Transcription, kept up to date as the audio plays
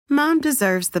Mom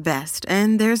deserves the best,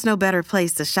 and there's no better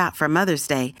place to shop for Mother's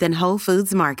Day than Whole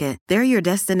Foods Market. They're your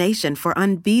destination for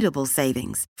unbeatable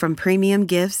savings, from premium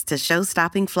gifts to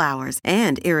show-stopping flowers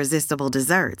and irresistible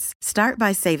desserts. Start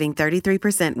by saving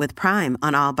 33% with Prime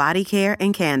on all body care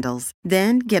and candles.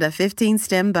 Then get a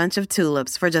 15-stem bunch of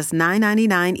tulips for just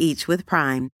 $9.99 each with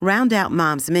Prime. Round out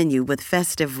Mom's menu with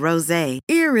festive rosé,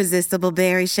 irresistible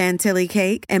berry chantilly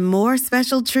cake, and more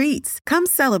special treats. Come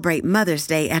celebrate Mother's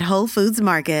Day at Whole Foods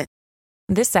Market.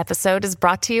 This episode is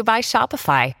brought to you by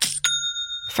Shopify.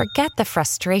 Forget the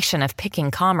frustration of picking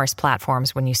commerce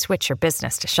platforms when you switch your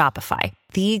business to Shopify,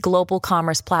 the global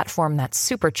commerce platform that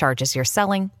supercharges your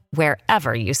selling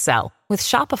wherever you sell. With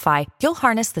Shopify, you'll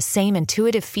harness the same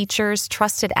intuitive features,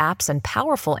 trusted apps, and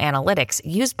powerful analytics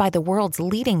used by the world's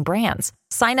leading brands.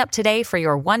 Sign up today for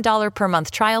your $1 per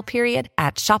month trial period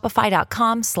at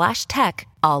shopify.com/tech,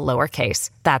 all lowercase.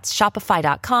 That's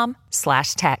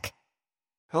shopify.com/tech.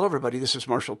 Hello, everybody. This is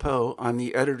Marshall Poe. I'm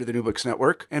the editor of the New Books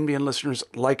Network. NBN listeners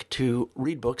like to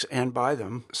read books and buy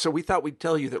them. So we thought we'd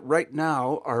tell you that right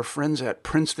now, our friends at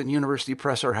Princeton University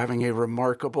Press are having a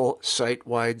remarkable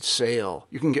site-wide sale.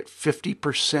 You can get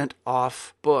 50%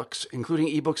 off books, including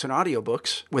ebooks and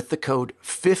audiobooks, with the code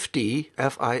 50,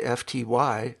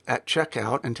 F-I-F-T-Y, at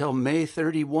checkout until May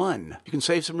 31. You can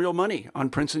save some real money on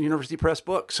Princeton University Press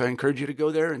books. I encourage you to go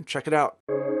there and check it out.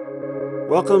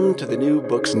 Welcome to the New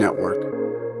Books Network.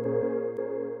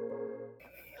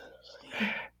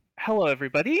 Hello,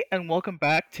 everybody, and welcome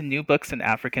back to New Books in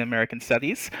African American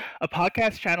Studies, a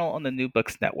podcast channel on the New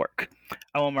Books Network.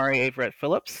 I'm Omari Averett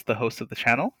Phillips, the host of the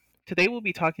channel. Today we'll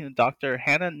be talking to Dr.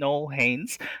 Hannah Noel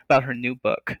Haynes about her new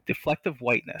book, Deflective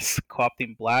Whiteness,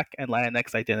 Co-opting Black and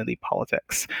Latinx Identity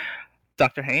Politics.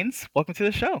 Dr. Haynes, welcome to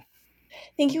the show.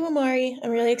 Thank you, Omari. I'm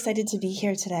really excited to be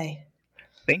here today.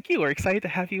 Thank you. We're excited to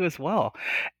have you as well.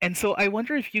 And so I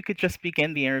wonder if you could just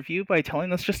begin the interview by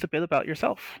telling us just a bit about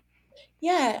yourself.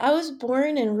 Yeah, I was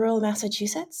born in rural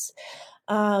Massachusetts,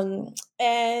 and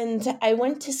I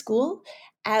went to school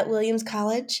at Williams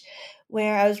College,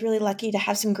 where I was really lucky to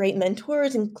have some great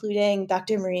mentors, including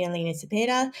Dr. Maria Elena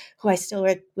Cepeda, who I still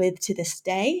work with to this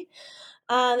day.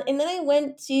 And then I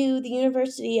went to the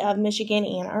University of Michigan,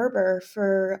 Ann Arbor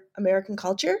for American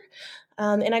culture,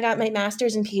 and I got my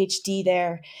master's and PhD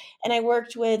there. And I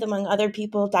worked with, among other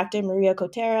people, Dr. Maria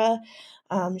Cotera,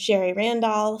 Sherry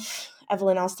Randolph,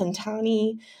 Evelyn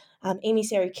Alstantani, Amy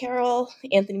Sari Carroll,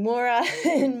 Anthony Mora,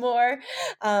 and more,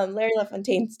 Larry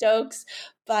LaFontaine Stokes.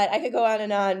 But I could go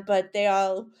on, but they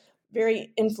all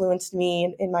very influenced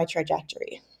me in my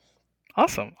trajectory.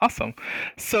 Awesome.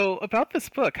 So about this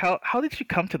book, how did you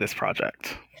come to this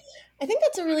project? I think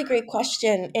that's a really great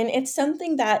question. And it's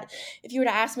something that if you were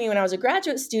to ask me when I was a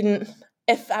graduate student,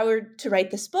 if I were to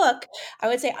write this book, I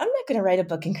would say, I'm not going to write a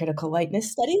book in critical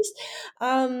whiteness studies.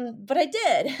 But I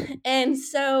did. And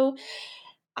so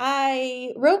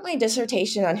I wrote my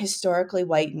dissertation on historically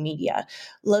white media,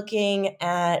 looking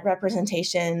at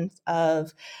representations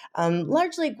of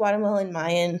largely Guatemalan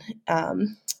Mayan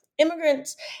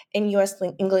immigrants in U.S.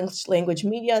 English language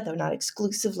media, though not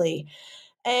exclusively.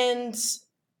 And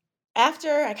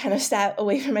after I kind of sat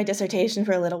away from my dissertation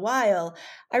for a little while,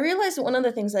 I realized that one of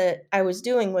the things that I was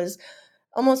doing was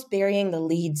almost burying the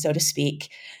lead, so to speak,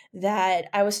 that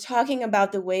I was talking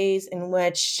about the ways in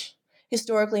which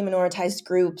historically minoritized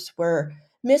groups were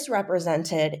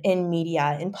misrepresented in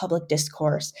media, in public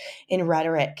discourse, in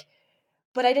rhetoric.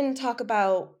 But I didn't talk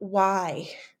about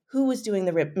why. Who was doing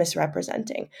the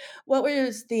misrepresenting?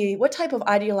 What type of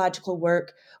ideological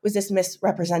work was this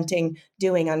misrepresenting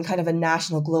doing on kind of a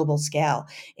national global scale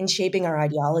in shaping our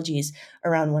ideologies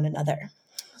around one another?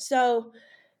 So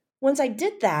once I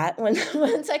did that,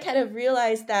 once I kind of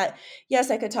realized that, yes,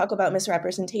 I could talk about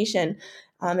misrepresentation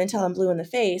until I'm blue in the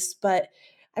face, but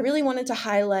I really wanted to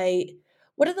highlight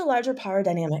what are the larger power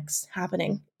dynamics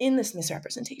happening in this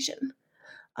misrepresentation?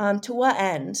 To what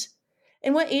end?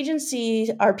 And what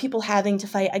agency are people having to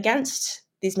fight against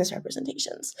these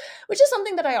misrepresentations, which is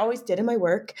something that I always did in my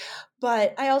work.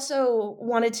 But I also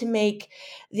wanted to make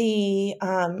the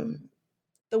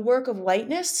work of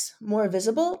whiteness more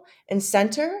visible and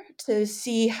center to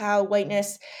see how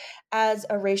whiteness as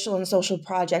a racial and social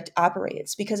project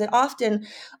operates, because it often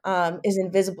is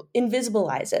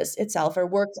invisibilizes itself or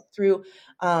works through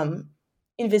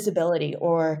invisibility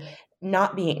or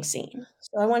not being seen.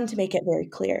 So I wanted to make it very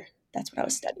clear. That's what I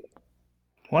was studying.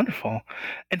 Wonderful.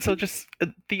 And so just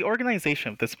the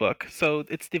organization of this book, so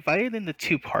it's divided into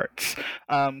two parts.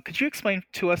 Could you explain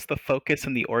to us the focus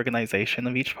and the organization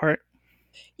of each part?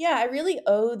 Yeah, I really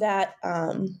owe that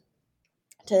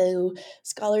to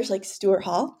scholars like Stuart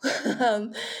Hall.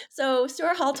 So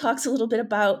Stuart Hall talks a little bit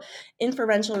about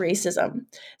inferential racism.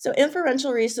 So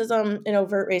inferential racism and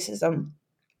overt racism,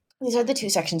 these are the two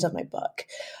sections of my book.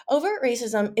 Overt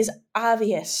racism is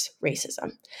obvious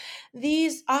racism.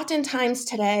 These oftentimes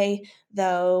today,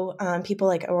 though, people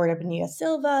like Aurora Bonilla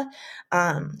Silva,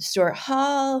 Stuart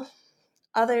Hall,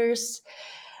 others,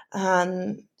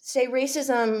 say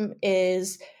racism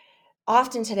is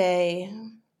often today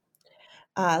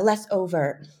less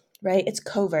overt, right? It's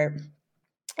covert.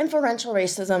 Inferential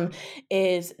racism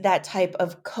is that type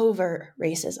of covert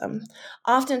racism.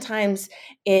 Oftentimes,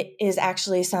 it is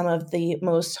actually some of the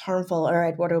most harmful, or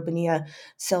Eduardo Bonilla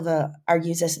Silva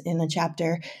argues this in a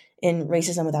chapter in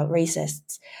Racism Without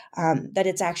Racists, that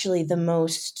it's actually the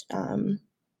most,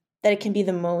 that it can be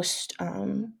the most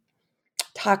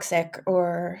toxic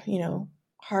or,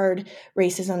 hard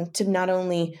racism to not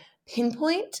only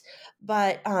pinpoint,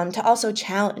 but to also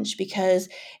challenge, because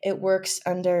it works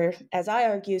under, as I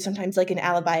argue, sometimes like an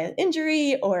alibi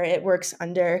injury, or it works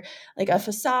under like a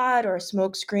facade or a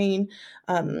smokescreen,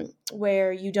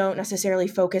 where you don't necessarily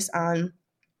focus on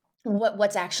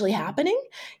what's actually happening.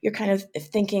 You're kind of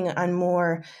thinking on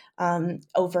more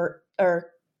overt or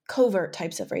covert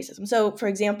types of racism. So, for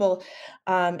example,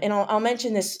 and I'll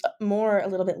mention this more a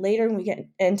little bit later when we get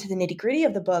into the nitty gritty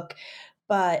of the book,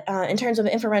 but in terms of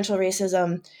inferential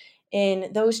racism,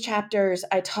 in those chapters,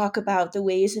 I talk about the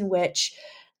ways in which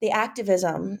the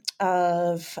activism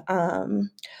of a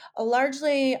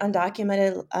largely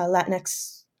undocumented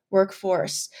Latinx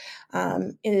workforce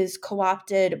is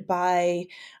co-opted by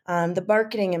the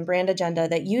marketing and brand agenda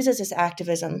that uses this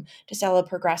activism to sell a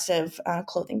progressive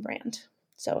clothing brand.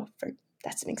 So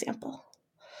that's an example.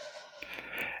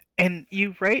 And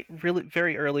you write really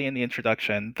very early in the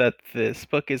introduction that this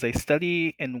book is a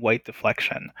study in white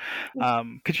deflection.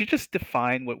 Could you just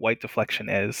define what white deflection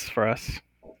is for us?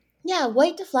 Yeah,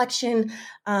 white deflection.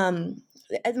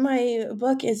 My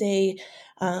book is a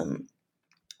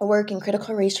work in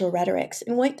critical racial rhetorics.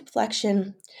 And white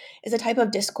deflection is a type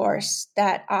of discourse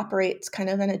that operates kind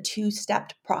of in a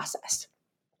two-stepped process.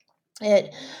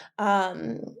 It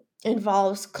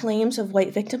involves claims of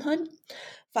white victimhood,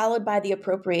 followed by the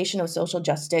appropriation of social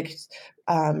justice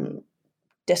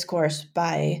discourse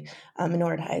by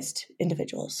minoritized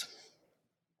individuals.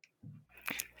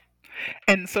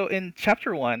 And so in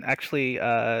chapter 1, actually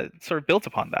sort of built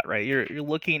upon that, right? You're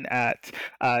looking at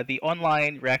the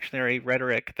online reactionary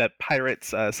rhetoric that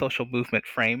pirates social movement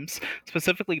frames,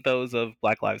 specifically those of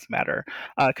Black Lives Matter.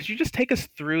 Could you just take us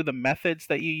through the methods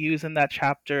that you use in that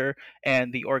chapter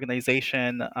and the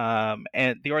organization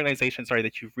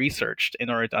that you've researched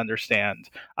in order to understand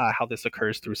how this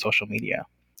occurs through social media?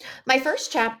 My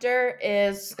first chapter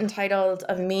is entitled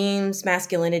Of Memes,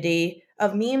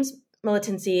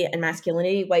 Militancy and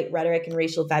Masculinity, White Rhetoric and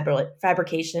Racial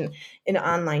Fabrication in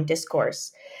Online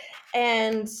Discourse.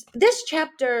 And this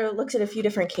chapter looks at a few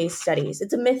different case studies.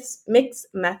 It's a mixed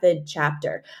method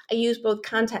chapter. I use both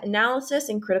content analysis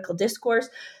and critical discourse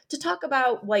to talk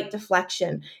about white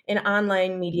deflection in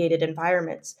online mediated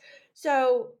environments.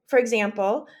 So, for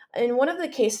example, in one of the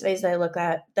case studies that I look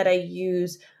at, that I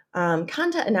use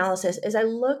content analysis, is I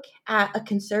look at a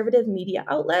conservative media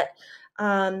outlet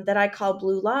that I call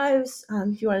Blue Lives.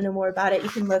 If you want to know more about it, you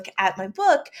can look at my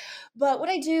book. But what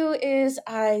I do is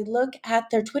I look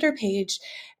at their Twitter page,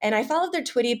 and I followed their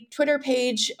Twitter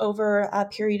page over a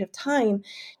period of time,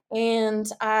 and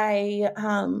I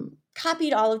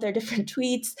copied all of their different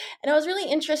tweets, and I was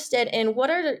really interested in what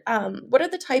are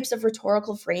the types of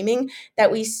rhetorical framing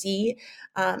that we see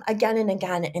again and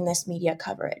again in this media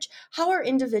coverage. How are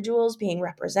individuals being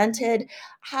represented?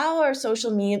 How are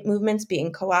social movements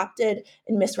being co-opted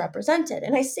and misrepresented?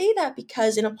 And I say that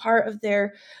because in a part of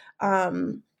their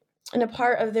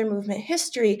movement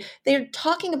history, they're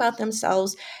talking about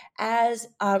themselves as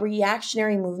a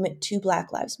reactionary movement to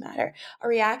Black Lives Matter, a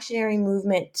reactionary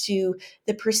movement to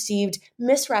the perceived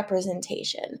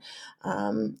misrepresentation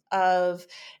of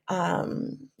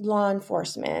law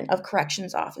enforcement, of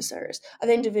corrections officers, of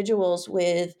individuals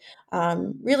with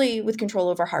control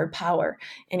over hard power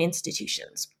and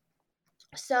institutions.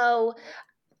 So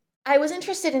I was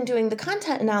interested in doing the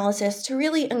content analysis to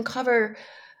really uncover,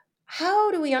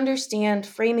 how do we understand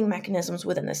framing mechanisms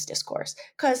within this discourse?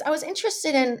 Because I was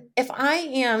interested in, if I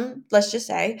am, let's just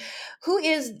say, who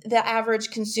is the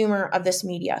average consumer of this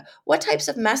media? What types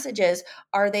of messages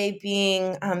are they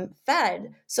being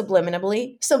fed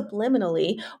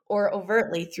subliminally, or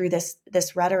overtly through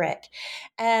this rhetoric?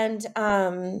 And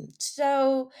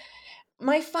so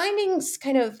my findings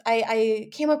I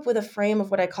came up with a frame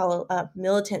of what I call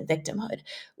militant victimhood,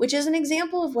 which is an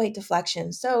example of white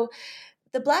deflection. So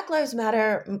the Black Lives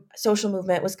Matter social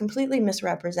movement was completely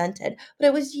misrepresented, but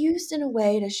it was used in a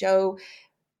way to show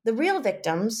the real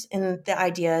victims. And the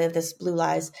idea of this Blue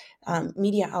Lies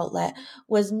media outlet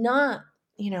was not,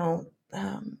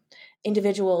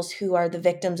 individuals who are the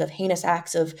victims of heinous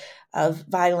acts of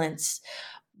violence,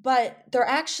 but they're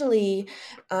actually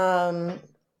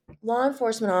law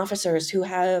enforcement officers who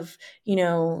have,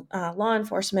 law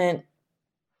enforcement,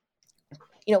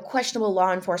 questionable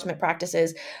law enforcement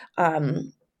practices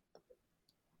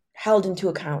held into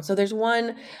account. So there's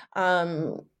one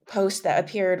post that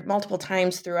appeared multiple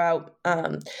times throughout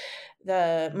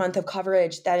the month of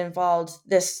coverage that involved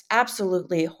this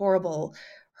absolutely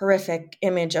horrific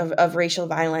image of racial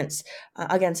violence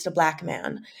against a Black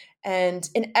man. And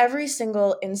in every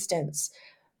single instance,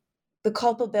 the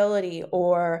culpability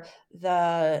or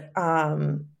the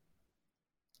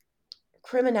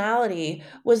criminality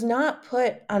was not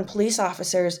put on police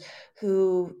officers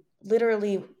who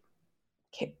literally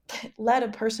led a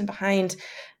person behind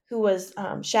who was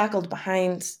shackled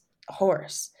behind a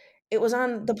horse. It was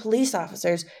on the police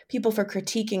officers, people for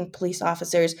critiquing police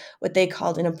officers, what they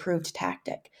called an approved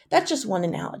tactic. That's just one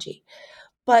analogy.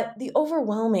 But the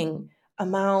overwhelming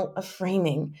amount of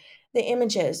framing, the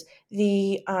images,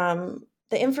 the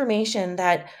information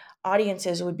that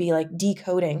audiences would be like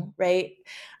decoding, right?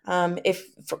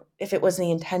 If it was the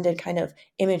intended kind of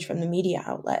image from the media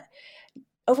outlet,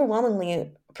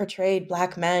 overwhelmingly portrayed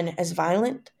Black men as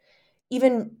violent.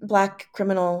 Even Black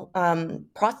criminal,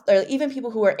 or even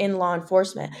people who are in law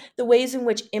enforcement, the ways in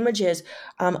which images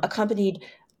accompanied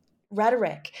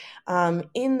rhetoric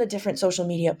in the different social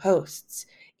media posts.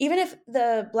 Even if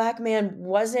the Black man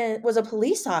was a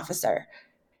police officer,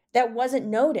 that wasn't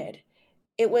noted.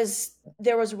 There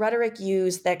was rhetoric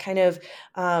used that kind of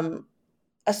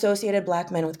associated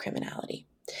Black men with criminality.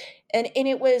 And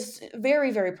it was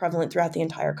very, very prevalent throughout the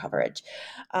entire coverage.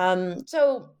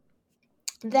 So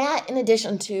that, in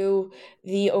addition to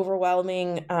the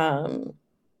overwhelming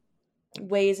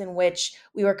ways in which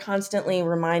we were constantly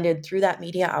reminded through that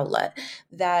media outlet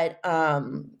that,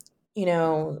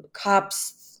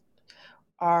 cops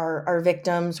are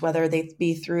victims, whether they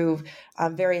be through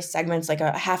various segments, like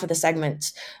a half of the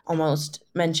segments almost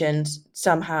mentioned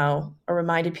somehow or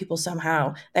reminded people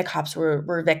somehow that cops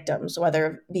were victims, whether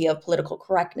it be of political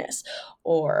correctness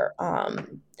or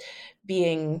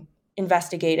being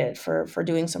investigated for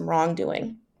doing some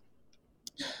wrongdoing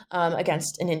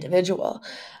against an individual.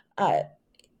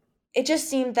 It just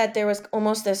seemed that there was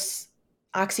almost this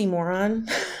oxymoronic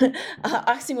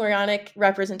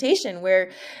representation where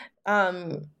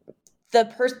the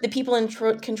people in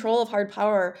control of hard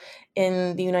power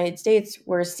in the United States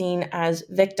were seen as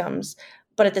victims,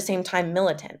 but at the same time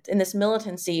militant. And this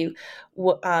militancy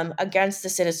against the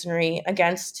citizenry,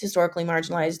 against historically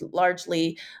marginalized,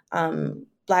 largely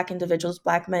Black individuals,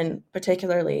 Black men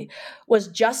particularly, was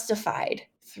justified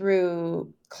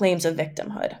through claims of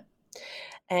victimhood.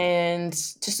 And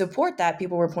to support that,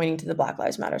 people were pointing to the Black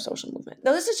Lives Matter social movement.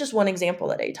 Now, this is just one example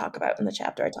that I talk about in the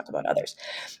chapter. I talk about others.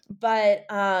 But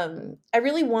I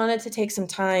really wanted to take some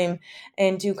time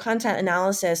and do content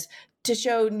analysis to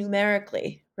show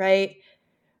numerically, right?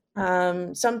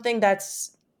 Something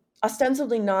that's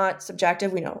ostensibly not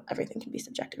subjective. We know everything can be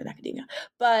subjective in academia.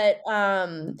 But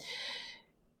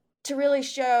to really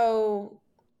show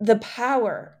the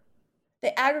power,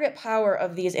 the aggregate power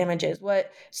of these images.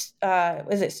 What is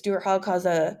it? Stuart Hall calls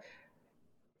Stuart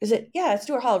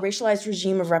Hall, racialized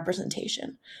regime of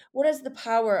representation. What is the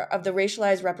power of the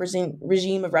racialized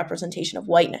regime of representation of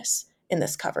whiteness in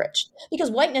this coverage?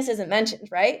 Because whiteness isn't mentioned,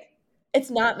 right?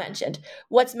 It's not mentioned.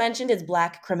 What's mentioned is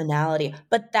Black criminality,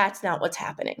 but that's not what's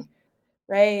happening.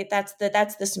 Right? That's the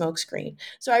smokescreen.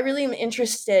 So I really am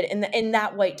interested in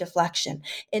that white deflection,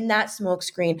 in that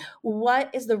smokescreen. What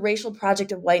is the racial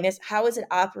project of whiteness? How is it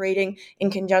operating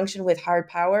in conjunction with hard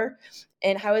power?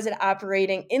 And how is it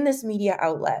operating in this media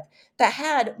outlet that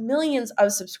had millions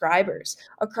of subscribers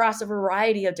across a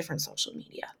variety of different social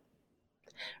media?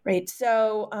 Right.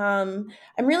 So I'm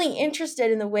really interested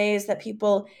in the ways that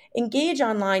people engage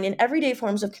online in everyday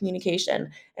forms of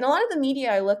communication. And a lot of the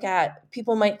media I look at,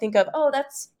 people might think of, oh,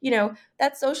 that's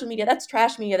social media, that's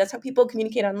trash media, that's how people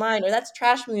communicate online, or that's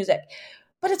trash music.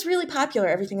 But it's really popular,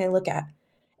 everything I look at.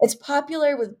 It's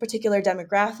popular with particular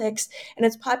demographics, and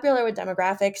it's popular with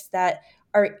demographics that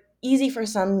are easy for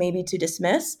some maybe to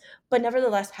dismiss, but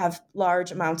nevertheless have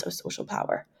large amounts of social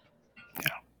power.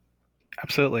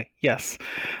 Absolutely, yes.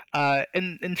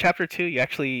 In chapter 2,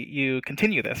 you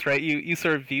continue this, right? You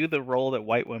sort of view the role that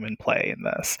white women play in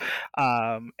this,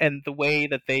 and the way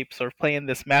that they sort of play in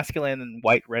this masculine and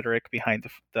white rhetoric behind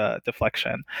the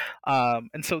deflection.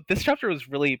 And so this chapter was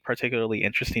really particularly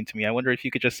interesting to me. I wonder if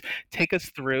you could just take us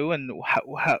through and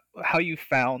how you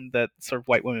found that sort of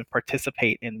white women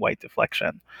participate in white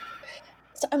deflection.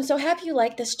 So I'm so happy you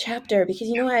like this chapter because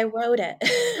you know I wrote it.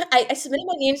 I submitted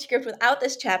my manuscript without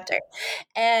this chapter.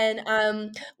 And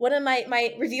one of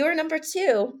my reviewer number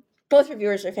 2, both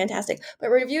reviewers are fantastic, but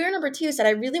reviewer number 2 said,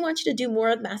 I really want you to do more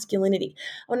of masculinity.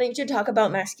 I want you to talk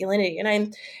about masculinity.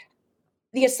 And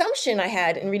the assumption I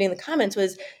had in reading the comments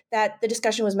was that the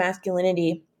discussion was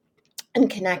masculinity in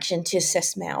connection to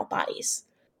cis male bodies.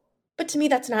 But to me,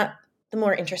 that's not the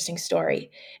more interesting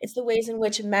story. It's the ways in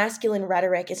which masculine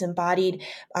rhetoric is embodied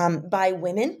by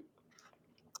women,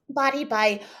 embodied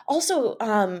by also,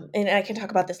 and I can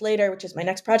talk about this later, which is my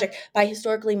next project, by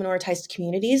historically minoritized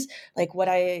communities, like what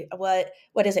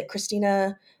is it,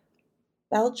 Christina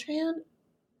Beltran?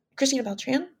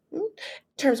 In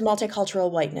terms of multicultural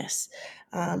whiteness.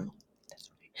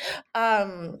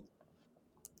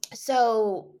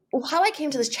 So how I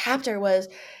came to this chapter was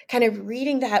kind of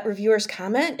reading that reviewer's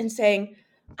comment and saying,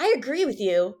 I agree with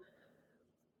you,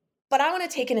 but I want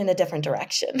to take it in a different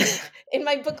direction. In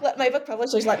my book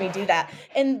publishers let me do that.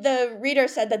 And the reader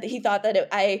said that he thought that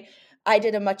I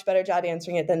did a much better job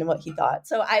answering it than what he thought.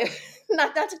 So I,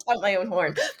 not to toot my own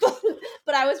horn,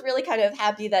 but I was really kind of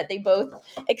happy that they both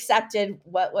accepted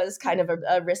what was kind of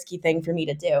a risky thing for me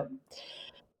to do.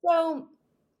 So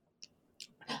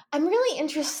I'm really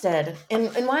interested in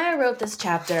why I wrote this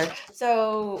chapter.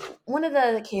 So one of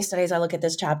the case studies I look at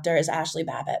this chapter is Ashley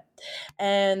Babbitt.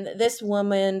 And this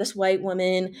white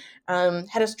woman,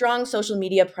 had a strong social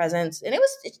media presence, and it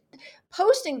was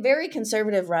posting very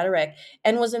conservative rhetoric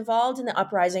and was involved in the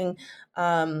uprising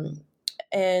and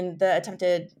the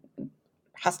attempted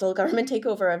hostile government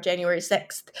takeover of January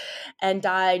 6th and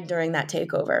died during that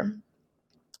takeover.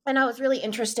 And I was really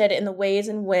interested in the ways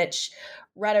in which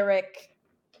rhetoric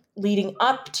leading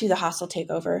up to the hostile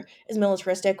takeover is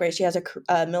militaristic, right? She has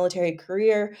a military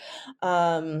career,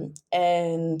 and,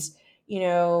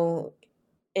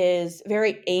 is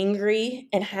very angry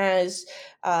and has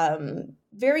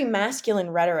very masculine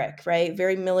rhetoric, right?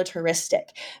 Very militaristic,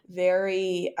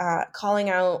 very calling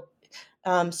out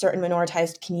certain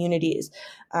minoritized communities,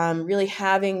 really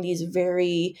having these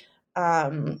very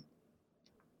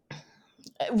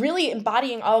really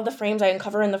embodying all of the frames I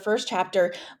uncover in the first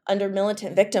chapter under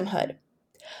militant victimhood.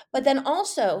 But then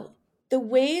also the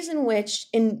ways in which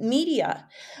in media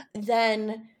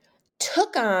then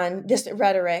took on this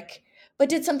rhetoric, but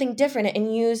did something different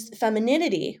and used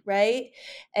femininity, right?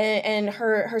 And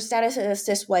her status as a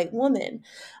cis white woman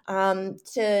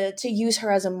to use her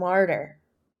as a martyr,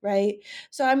 right?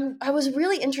 So I was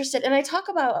really interested, and I talk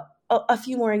about a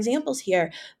few more examples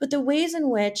here, but the ways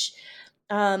in which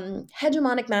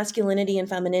hegemonic masculinity and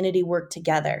femininity work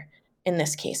together in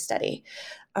this case study.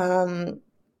 And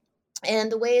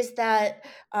the ways that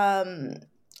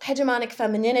hegemonic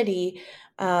femininity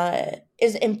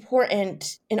is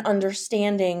important in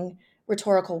understanding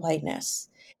rhetorical whiteness.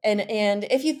 And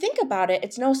if you think about it,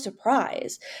 it's no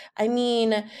surprise. I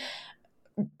mean,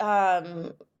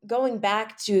 going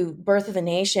back to Birth of a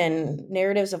Nation,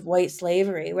 narratives of white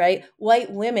slavery, right?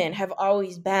 White women have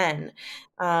always been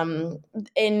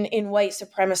in white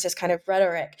supremacist kind of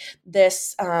rhetoric,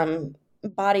 this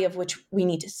body of which we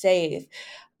need to save.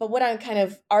 But what I'm kind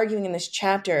of arguing in this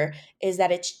chapter is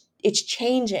that it's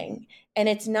changing. And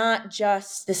it's not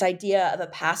just this idea of a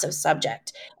passive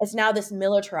subject. It's now this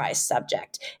militarized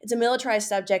subject. It's a militarized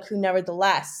subject who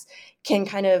nevertheless can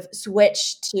kind of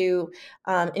switch to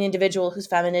an individual whose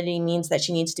femininity means that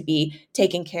she needs to be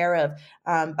taken care of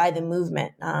by the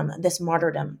movement, this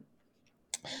martyrdom.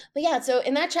 But yeah, so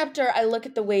in that chapter, I look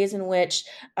at the ways in which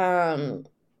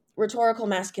rhetorical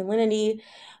masculinity,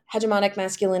 hegemonic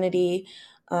masculinity,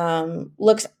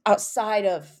 looks outside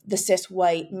of the cis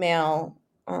white male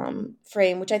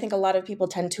frame, which I think a lot of people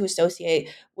tend to associate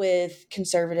with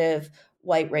conservative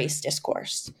white race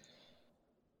discourse.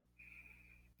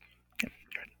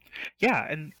 Yeah,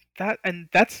 and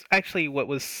that's actually what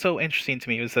was so interesting to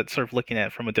me, was that sort of looking at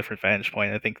it from a different vantage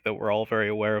point. I think that we're all very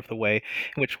aware of the way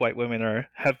in which white women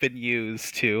have been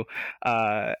used to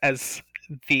as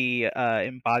the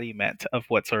embodiment of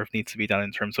what sort of needs to be done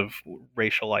in terms of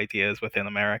racial ideas within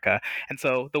America. And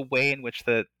so the way in which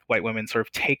the white women sort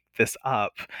of take this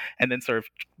up and then sort of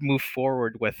move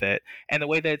forward with it, and the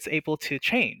way that it's able to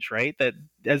change, right? That,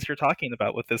 as you're talking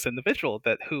about with this individual,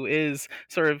 that who is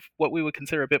sort of what we would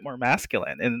consider a bit more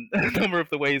masculine in a number of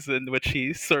the ways in which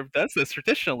he sort of does this,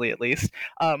 traditionally at least,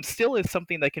 still is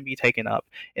something that can be taken up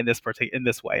in this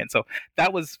way. And so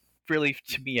that was really,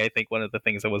 to me, I think one of the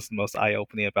things that was the most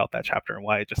eye-opening about that chapter, and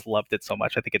why I just loved it so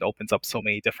much. I think it opens up so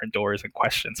many different doors and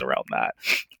questions around that.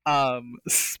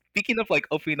 Speaking of like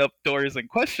opening up doors and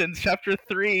questions, chapter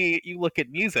 3, you look at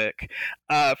music,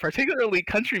 particularly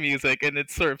country music and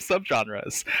its sort of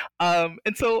subgenres.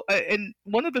 And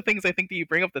one of the things I think that you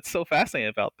bring up that's so fascinating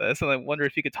about this, and I wonder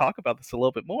if you could talk about this a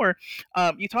little bit more,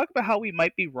 you talk about how we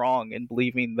might be wrong in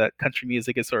believing that country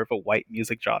music is sort of a white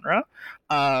music genre.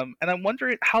 And I'm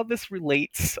wondering how this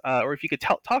relates, or if you could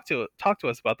talk to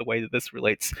us about the way that this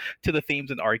relates to the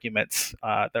themes and arguments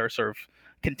that are sort of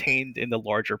contained in the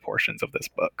larger portions of this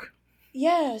book.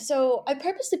 Yeah, so I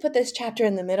purposely put this chapter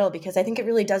in the middle because I think it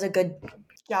really does a good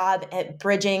job at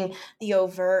bridging the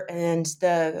overt and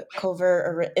the covert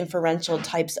or inferential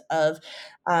types of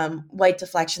white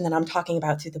deflection that I'm talking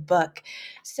about through the book.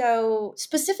 So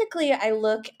specifically, I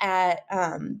look at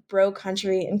bro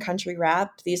country and country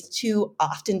rap, these two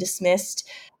often dismissed.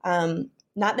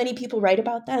 Not many people write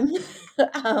about them.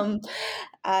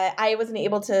 I wasn't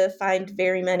able to find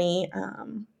very many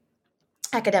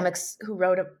academics who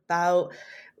wrote about,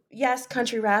 yes,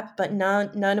 country rap, but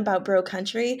none about bro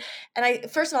country. And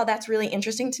first of all, that's really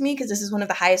interesting to me because this is one of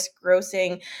the highest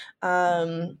grossing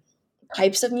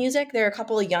types of music. There are a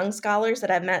couple of young scholars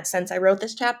that I've met since I wrote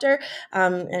this chapter,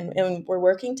 and we're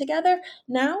working together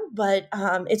now, but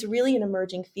it's really an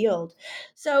emerging field.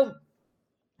 So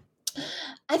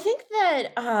I think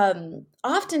that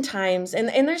oftentimes, and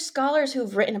there's scholars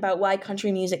who've written about why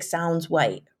country music sounds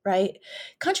white, right?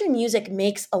 Country music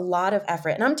makes a lot of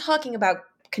effort, and I'm talking about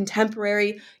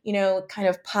contemporary, kind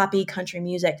of poppy country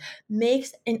music,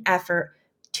 makes an effort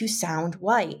to sound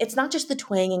white. It's not just the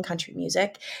twang in country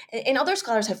music, and other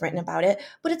scholars have written about it,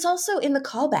 but it's also in the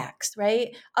callbacks,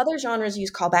 right? Other genres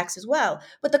use callbacks as well,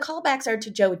 but the callbacks are to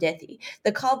Joe Diffie.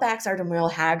 The callbacks are to Merle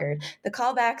Haggard. The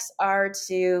callbacks are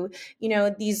to,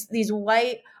 these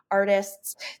white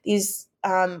artists, these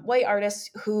white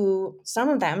artists who, some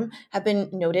of them have been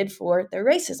noted for their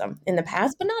racism in the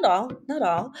past, but not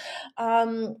all.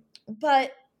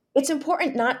 But it's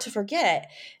important not to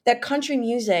forget that country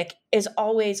music is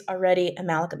always already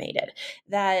amalgamated,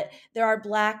 that there are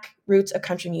Black roots of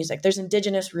country music, there's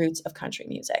Indigenous roots of country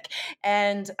music.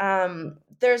 And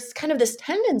there's kind of this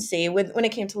tendency when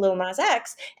it came to Lil Nas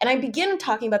X, and I begin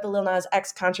talking about the Lil Nas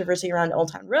X controversy around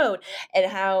Old Town Road and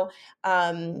how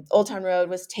Old Town Road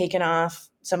was taken off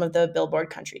some of the Billboard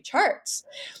country charts.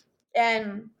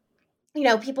 And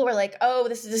people were like, oh,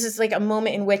 this is like a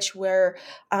moment in which we're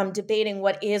debating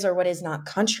what is or what is not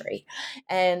country.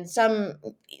 And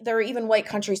there were even white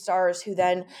country stars who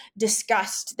then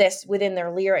discussed this within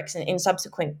their lyrics in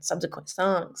subsequent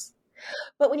songs.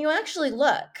 But when you actually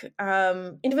look,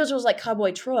 individuals like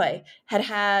Cowboy Troy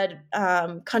had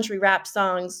country rap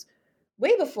songs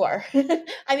way before.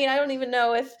 I mean, I don't even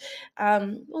know if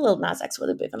Lil Nas X would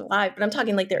have been alive, but I'm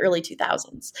talking like the early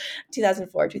 2000s,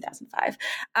 2004, 2005.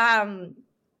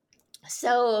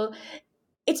 So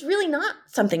it's really not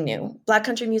something new. Black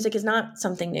country music is not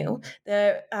something new.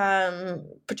 The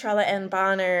Petrella Ann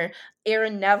Bonner,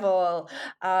 Aaron Neville,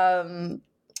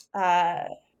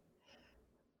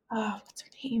 what's her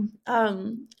name?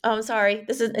 I'm sorry,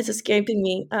 it's escaping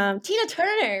me. Tina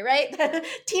Turner, right?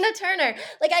 Tina Turner.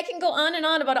 Like, I can go on and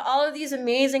on about all of these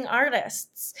amazing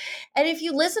artists. And if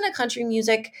you listen to country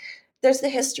music, there's the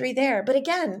history there. But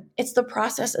again, it's the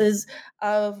processes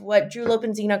of what Drew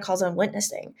Lopenzina calls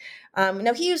unwitnessing.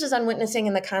 Now, he uses unwitnessing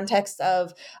in the context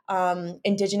of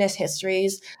Indigenous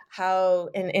histories, how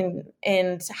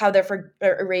and how they're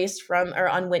erased from or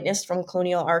unwitnessed from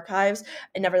colonial archives,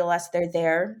 and nevertheless they're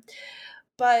there.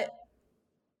 But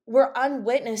we're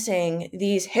unwitnessing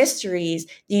these histories,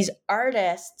 these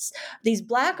artists, these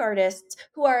Black artists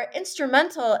who are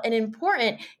instrumental and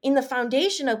important in the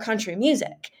foundation of country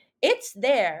music. It's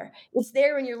there. It's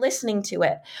there when you're listening to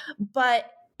it.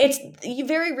 But you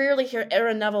very rarely hear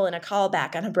Aaron Neville in a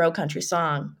callback on a bro country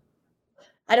song.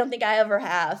 I don't think I ever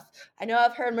have. I know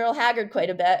I've heard Merle Haggard quite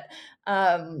a bit.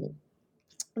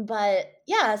 But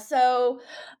yeah, so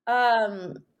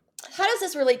how does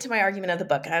this relate to my argument of the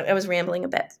book? I was rambling a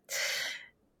bit.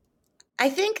 I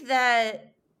think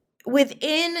that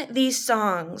within these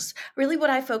songs, really what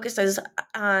I focus is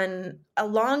on a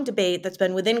long debate that's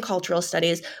been within cultural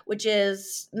studies, which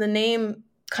is the name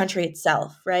country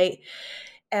itself, right?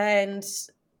 And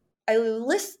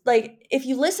if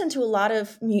you listen to a lot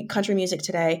of country music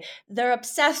today, they're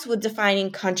obsessed with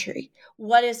defining country.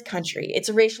 What is country? It's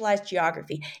a racialized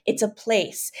geography. It's a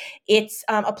place. It's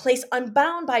a place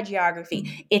unbound by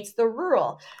geography. It's the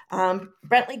rural.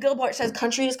 Bentley Gilbert says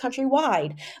country is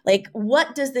countrywide. Like,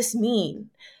 what does this mean?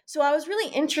 So I was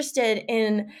really interested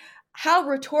in how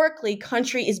rhetorically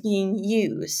country is being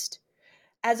used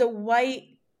as a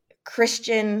white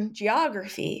Christian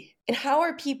geography. And how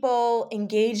are people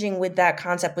engaging with that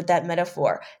concept, with that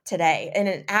metaphor today in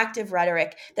an active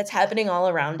rhetoric that's happening all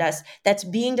around us, that's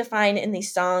being defined in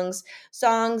these songs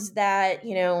that,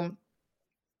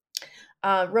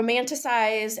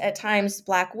 romanticize at times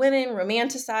Black women,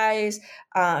 romanticize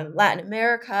Latin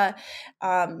America,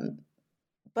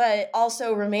 but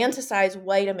also romanticize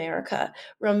white America,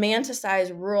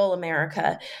 romanticize rural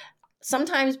America,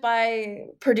 sometimes by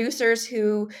producers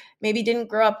who maybe didn't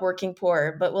grow up working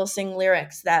poor, but will sing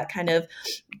lyrics that kind of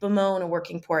bemoan a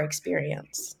working poor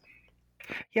experience.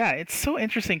 Yeah, it's so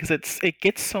interesting because it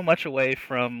gets so much away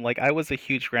from, like, I was a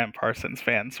huge Graham Parsons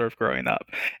fan sort of growing up,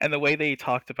 and the way they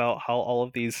talked about how all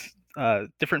of these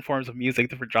different forms of music,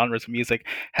 different genres of music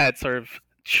had sort of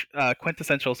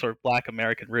quintessential sort of Black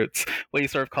American roots, what he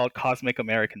sort of called cosmic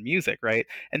American music, right?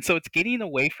 And so it's getting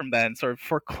away from that and sort of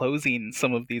foreclosing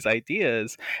some of these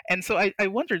ideas. And so I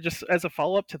wonder, just as a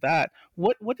follow up to that,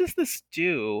 what does this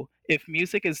do if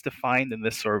music is defined in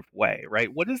this sort of way,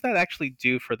 right? What does that actually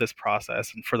do for this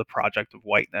process and for the project of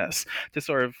whiteness to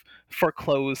sort of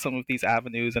foreclose some of these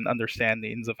avenues and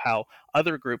understandings of how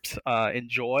other groups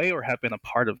enjoy or have been a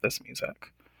part of this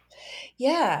music?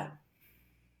 Yeah.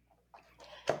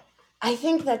 I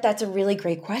think that that's a really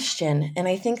great question. And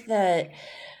I think that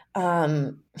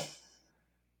what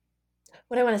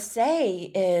I want to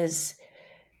say is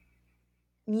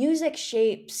music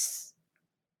shapes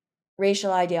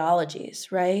racial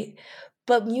ideologies, right?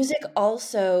 But music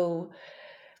also,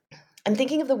 I'm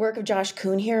thinking of the work of Josh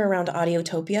Kuhn here around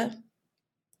Audiotopia.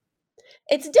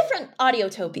 It's a different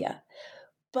Audiotopia,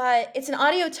 but it's an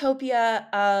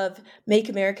Audiotopia of Make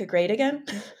America Great Again.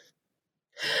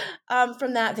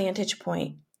 From that vantage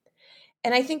point.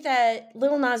 And I think that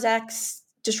Lil Nas X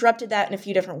disrupted that in a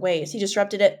few different ways. He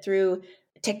disrupted it through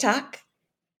TikTok,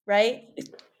 right?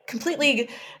 Completely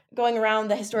going around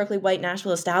the historically white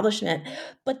Nashville establishment,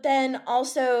 but then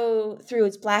also through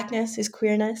his Blackness, his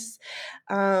queerness,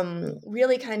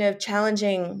 really kind of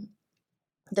challenging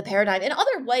the paradigm. And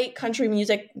other white country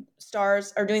music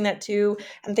stars are doing that too.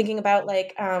 I'm thinking about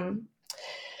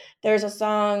there's a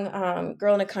song,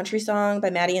 Girl in a Country Song by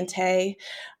Maddie and Tay,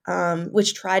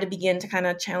 which try to begin to kind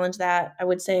of challenge that, I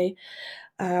would say.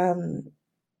 But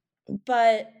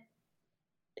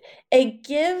it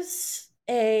gives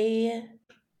it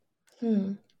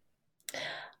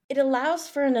allows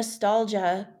for a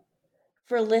nostalgia,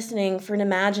 for listening, for an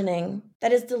imagining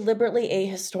that is deliberately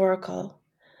ahistorical,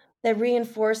 that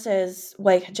reinforces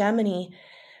white hegemony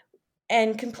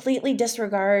and completely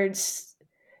disregards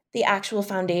the actual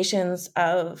foundations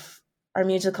of our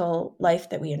musical life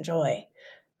that we enjoy,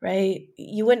 right?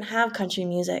 You wouldn't have country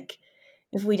music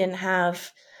if we didn't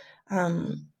have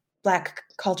Black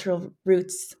cultural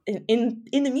roots in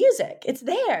the music. It's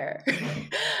there.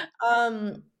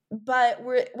 But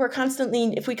we're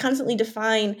constantly, if we constantly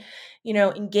define,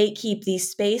 and gatekeep these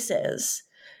spaces,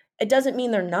 it doesn't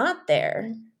mean they're not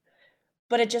there,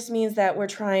 but it just means that we're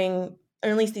trying, or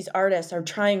at least these artists are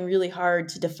trying really hard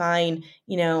to define,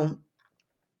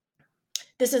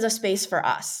 this is a space for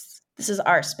us. This is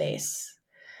our space.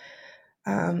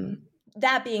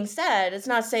 That being said, it's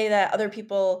not to say that other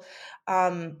people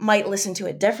might listen to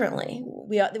it differently.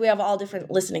 We have all different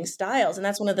listening styles, and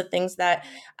that's one of the things that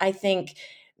I think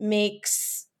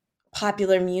makes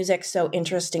popular music so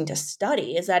interesting to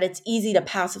study, is that it's easy to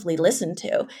passively listen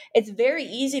to. It's very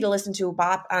easy to listen to a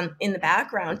bop in the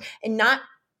background and not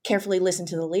carefully listen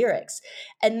to the lyrics.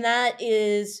 And that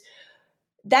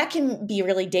can be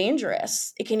really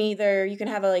dangerous. It can either, you can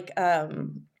have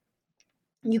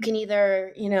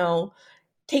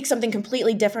take something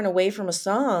completely different away from a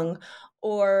song,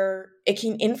 or it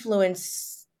can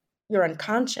influence your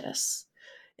unconscious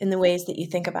in the ways that you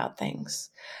think about things.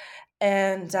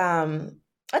 And that's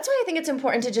why I think it's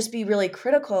important to just be really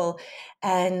critical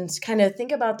and kind of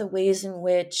think about the ways in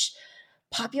which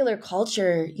popular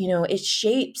culture, it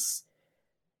shapes.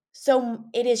 So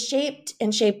it is shaped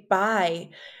and shaped by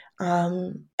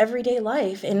everyday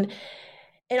life. And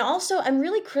also, I'm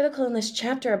really critical in this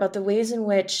chapter about the ways in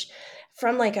which,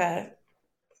 from like a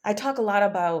I talk a lot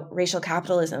about racial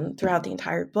capitalism throughout the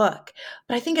entire book,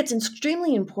 but I think it's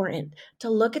extremely important to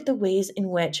look at the ways in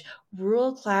which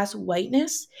rural class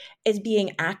whiteness is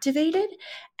being activated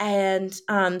and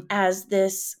as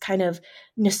this kind of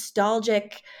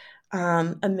nostalgic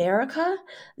America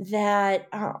that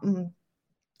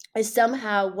is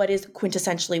somehow what is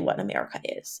quintessentially what America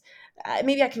is.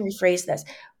 Maybe I can rephrase this.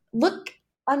 Look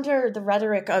under the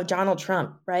rhetoric of Donald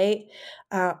Trump, right?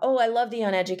 Oh, I love the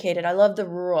uneducated. I love the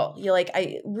rural. You like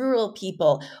rural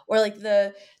people, or like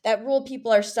that rural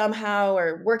people are somehow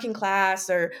or working class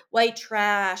or white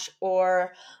trash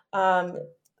or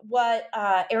what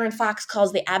Aaron Fox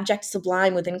calls the abject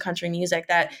sublime within country music.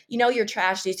 That you're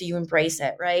trash, so you embrace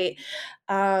it, right?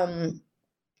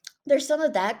 There's some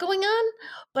of that going on,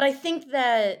 but I think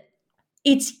that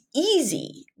it's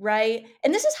easy, right?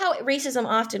 And this is how racism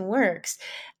often works.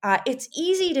 It's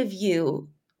easy to view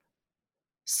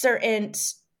certain,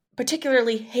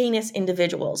 particularly heinous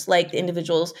individuals, like the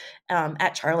individuals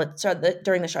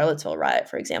during the Charlottesville riot,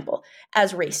 for example,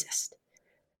 as racist.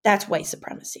 That's white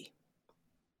supremacy.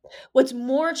 What's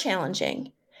more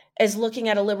challenging is looking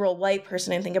at a liberal white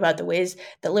person and think about the ways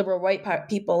that liberal white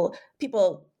people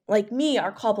like me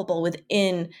are culpable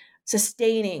within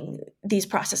sustaining these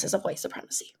processes of white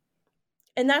supremacy.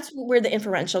 And that's where the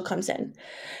inferential comes in.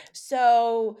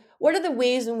 So what are the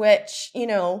ways in which,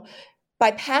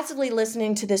 by passively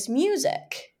listening to this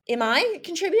music, am I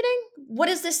contributing? What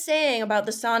is this saying about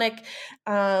the sonic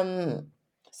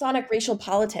racial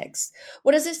politics?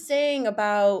 What is this saying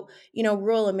about,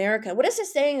 rural America? What is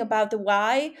this saying about the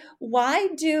why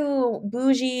do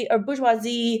bougie or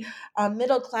bourgeoisie,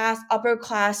 middle class, upper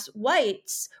class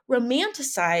whites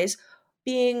romanticize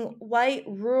being white,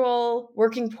 rural,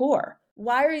 working poor?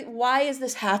 Why is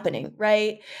this happening,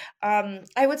 right?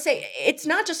 I would say it's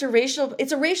not just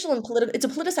it's a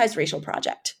politicized racial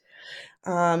project,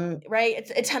 right?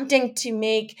 It's attempting to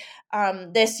make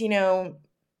this, a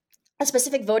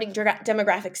specific voting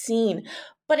demographic scene,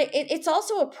 but it's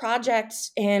also a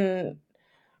project in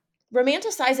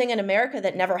romanticizing an America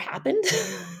that never happened,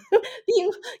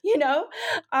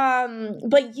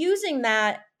 but using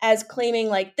that as claiming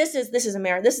like this is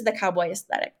America, this is the cowboy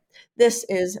aesthetic, this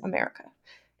is America.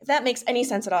 If that makes any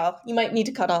sense at all, you might need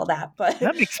to cut all that, but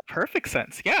that makes perfect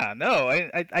sense. Yeah, no,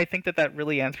 I think that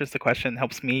really answers the question,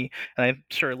 helps me, and I'm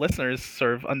sure listeners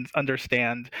sort of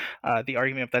understand the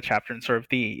argument of that chapter and sort of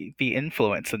the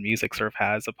influence that music sort of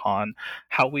has upon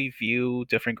how we view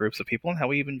different groups of people and how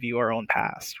we even view our own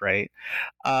past, right?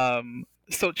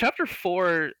 So chapter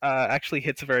 4 actually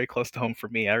hits very close to home for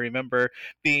me. I remember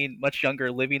being much younger,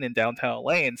 living in downtown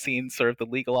LA, and seeing sort of the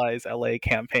Legalize LA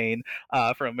campaign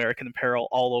for American Apparel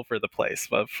all over the place.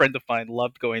 A friend of mine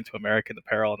loved going to American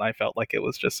Apparel, and I felt like it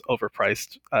was just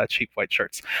overpriced, cheap white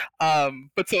shirts.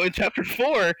 But so in chapter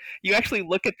 4, you actually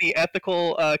look at the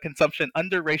ethical consumption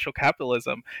under racial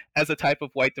capitalism as a type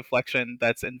of white deflection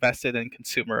that's invested in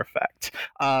consumer effect.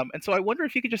 And so I wonder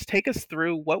if you could just take us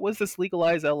through what was this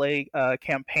Legalize LA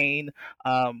campaign,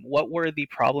 what were the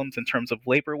problems in terms of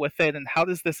labor with it, and how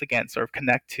does this again sort of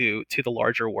connect to the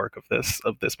larger work of this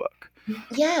book?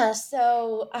 Yeah,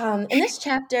 so in this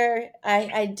chapter,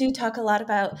 I do talk a lot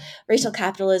about racial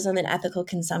capitalism and ethical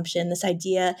consumption, this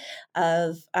idea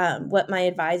of what my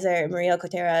advisor, Maria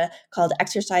Cotera, called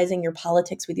exercising your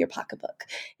politics with your pocketbook,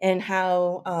 and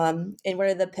how, and what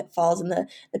are the pitfalls and the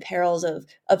perils of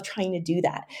trying to do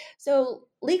that. So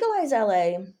Legalize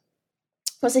LA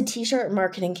was a t-shirt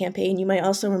marketing campaign. You might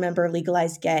also remember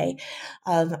Legalize Gay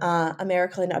of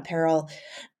American Apparel.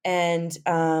 And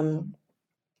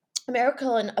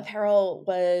American Apparel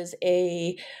was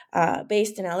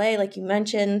based in LA, like you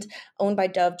mentioned, owned by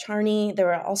Dov Charney. There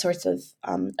were all sorts of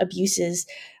abuses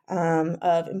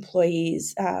of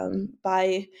employees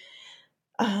by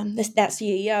that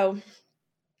CEO.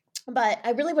 But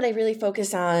what I really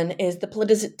focus on is the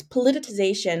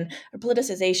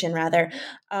politicization rather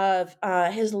of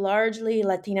his largely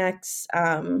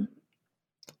Latinx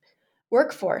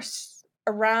workforce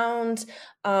around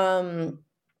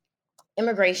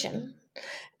immigration,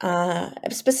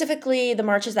 specifically the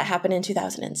marches that happened in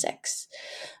 2006,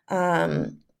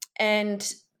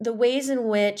 and the ways in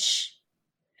which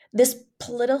this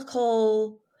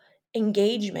political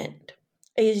engagement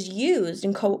is used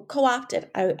and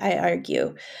co-opted, I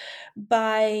argue,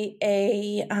 by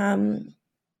a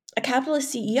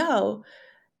capitalist CEO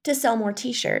to sell more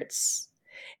T-shirts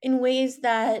in ways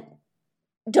that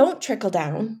don't trickle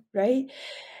down, right,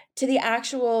 to the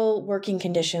actual working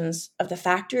conditions of the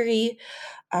factory,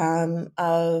 the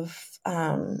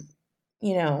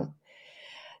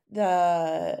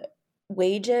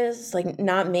wages, like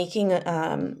not making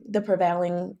the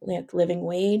prevailing living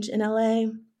wage in LA.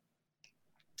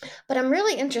 But I'm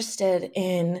really interested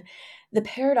in the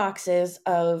paradoxes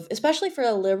of, especially for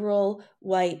a liberal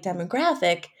white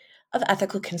demographic, of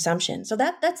ethical consumption. So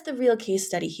that's the real case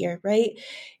study here, right?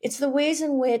 It's the ways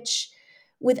in which,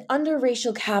 with under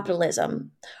racial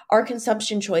capitalism, our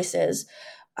consumption choices,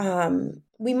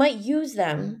 we might use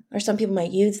them, or some people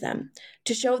might use them,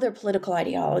 to show their political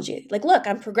ideology. Like, look,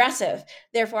 I'm progressive,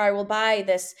 therefore I will buy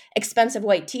this expensive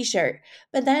white t-shirt.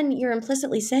 But then you're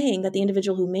implicitly saying that the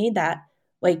individual who made that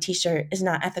white t-shirt is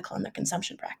not ethical in their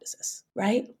consumption practices,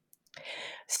 right?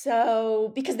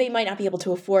 So, because they might not be able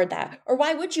to afford that. Or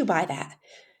why would you buy that?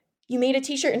 You made a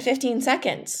t-shirt in 15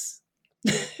 seconds.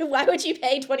 Why would you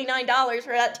pay $29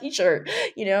 for that t-shirt?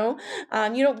 You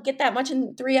don't get that much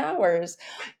in 3 hours.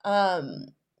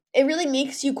 It really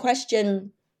makes you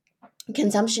question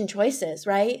consumption choices,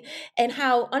 right? And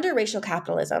how under racial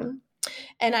capitalism,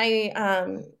 and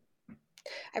I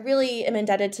really am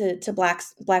indebted to Black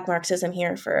Marxism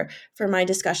here for my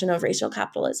discussion of racial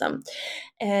capitalism,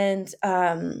 and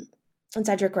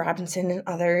Cedric Robinson and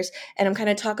others. And I'm kind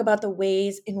of talk about the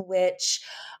ways in which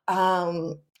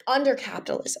under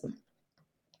capitalism,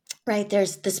 right,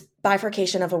 there's this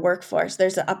bifurcation of a workforce.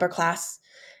 There's an upper class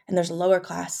and there's a lower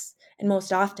class, and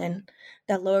most often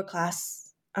that lower class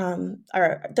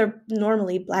they're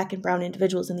normally Black and brown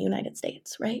individuals in the United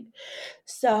States, right?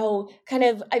 So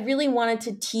I really wanted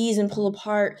to tease and pull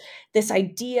apart this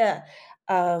idea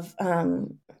of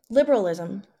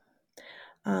liberalism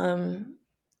and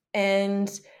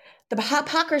the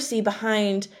hypocrisy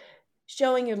behind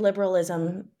showing your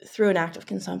liberalism through an act of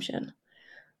consumption,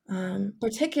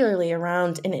 particularly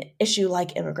around an issue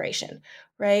like immigration,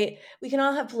 right? We can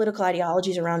all have political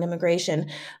ideologies around immigration,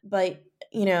 but,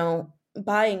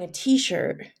 buying a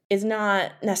t-shirt is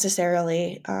not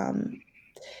necessarily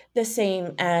the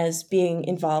same as being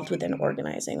involved within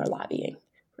organizing or lobbying,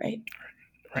 right?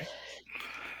 Right.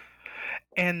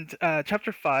 And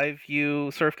chapter 5,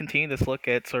 you sort of continue this look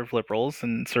at sort of liberals,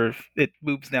 and sort of it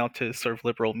moves now to sort of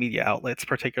liberal media outlets,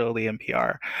 particularly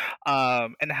NPR,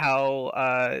 and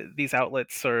how these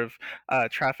outlets sort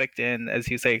of trafficked in, as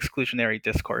you say, exclusionary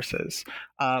discourses.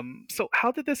 So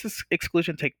how did this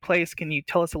exclusion take place? Can you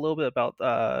tell us a little bit about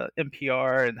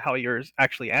NPR and how you're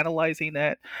actually analyzing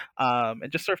it? And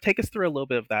just sort of take us through a little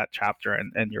bit of that chapter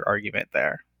and your argument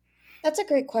there. That's a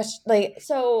great question.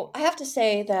 So I have to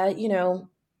say that,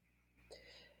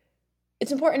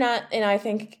 it's important and I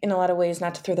think in a lot of ways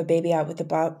not to throw the baby out with the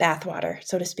bathwater,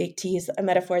 so to speak, to use a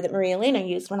metaphor that Maria Elena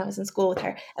used when I was in school with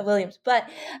her at Williams. But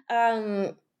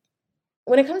when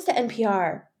it comes to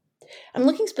NPR, I'm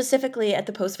looking specifically at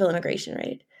the Postville immigration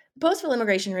raid. The Postville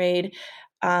immigration raid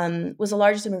was the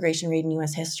largest immigration raid in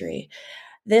U.S. history.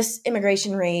 This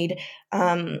immigration raid,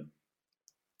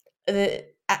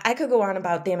 I could go on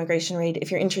about the immigration raid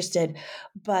if you're interested,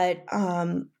 but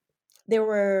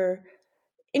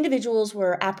individuals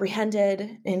were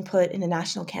apprehended and put in a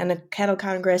National Cattle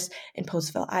Congress in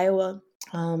Postville, Iowa.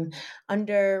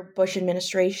 Under Bush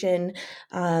administration,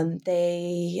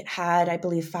 they had, I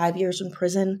believe, 5 years in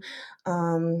prison.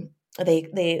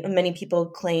 Many people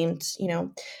claimed,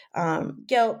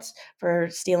 guilt for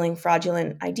stealing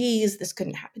fraudulent IDs. This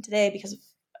couldn't happen today because of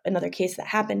another case that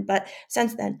happened, but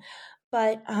since then.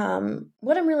 But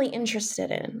what I'm really interested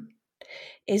in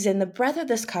is in the breadth of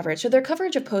this coverage. So their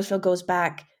coverage of Postville goes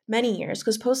back many years,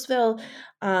 because Postville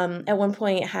at one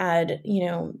point had,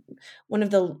 one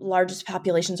of the largest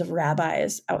populations of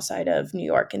rabbis outside of New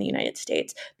York in the United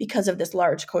States because of this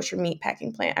large kosher meat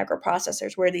packing plant,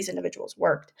 agro-processors, where these individuals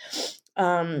worked.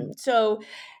 So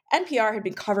NPR had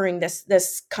been covering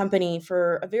this company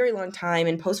for a very long time,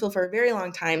 and Postville for a very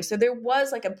long time. So there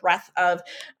was like a breadth of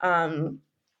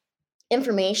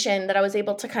information that I was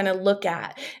able to kind of look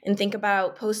at and think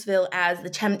about Postville as the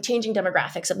changing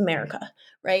demographics of America,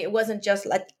 right? It wasn't just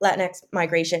Latinx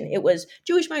migration. It was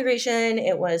Jewish migration.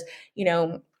 It was,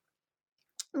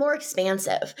 more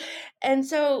expansive. And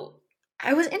so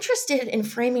I was interested in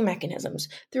framing mechanisms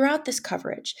throughout this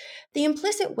coverage, the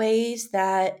implicit ways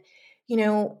that,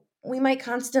 we might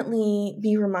constantly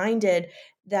be reminded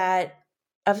that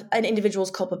of an individual's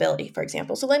culpability, for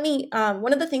example. So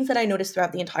one of the things that I noticed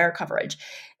throughout the entire coverage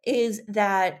is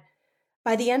that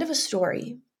by the end of a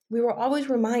story, we were always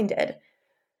reminded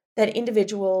that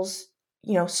individuals,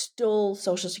 stole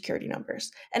Social Security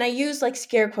numbers. And I use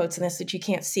scare quotes in this that you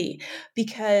can't see,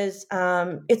 because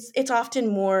it's often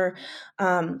more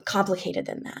complicated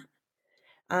than that.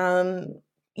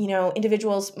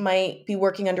 Individuals might be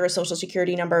working under a Social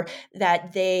Security number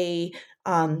that they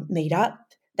made up,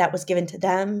 that was given to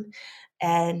them.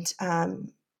 And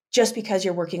just because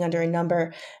you're working under a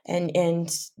number and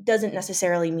doesn't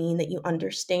necessarily mean that you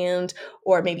understand,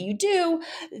 or maybe you do,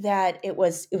 that it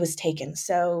was taken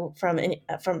so from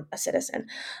a citizen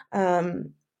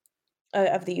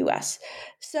of the US.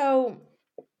 So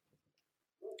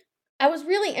I was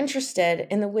really interested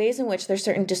in the ways in which there's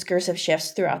certain discursive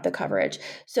shifts throughout the coverage,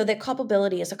 so that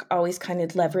culpability is always kind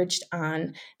of leveraged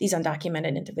on these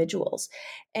undocumented individuals.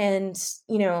 And,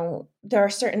 there are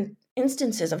certain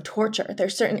instances of torture.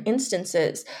 There's certain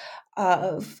instances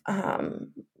of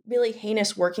really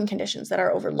heinous working conditions that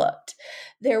are overlooked.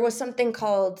 There was something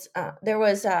called,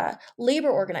 labor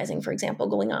organizing, for example,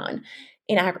 going on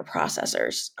in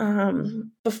agri-processors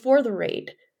before the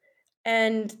raid.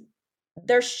 And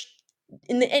there's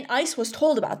and ICE was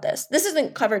told about this. This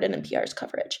isn't covered in NPR's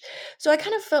coverage. So I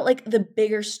kind of felt like the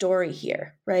bigger story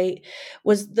here, right,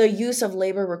 was the use of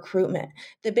labor recruitment.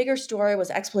 The bigger story was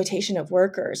exploitation of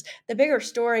workers. The bigger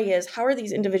story is, how are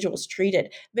these individuals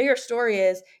treated? The bigger story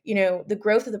is, the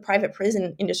growth of the private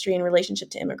prison industry in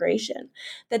relationship to immigration.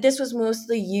 That this was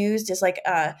mostly used as like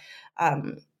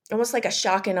almost like a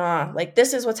shock and awe. Like,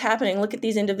 this is what's happening. Look at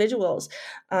these individuals.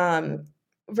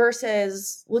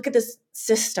 Versus, look at this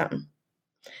system.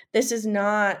 This is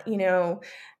not,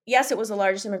 yes, it was the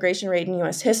largest immigration raid in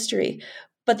U.S. history,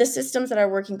 but the systems that are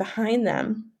working behind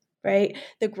them, right?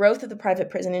 The growth of the private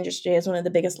prison industry is one of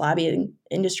the biggest lobbying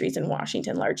industries in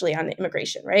Washington, largely on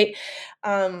immigration, right?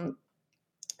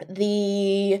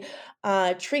 The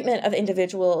treatment of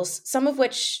individuals, some of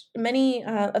which, many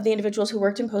of the individuals who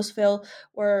worked in Postville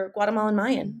were Guatemalan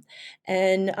Mayan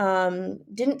and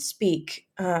didn't speak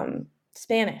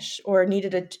Spanish or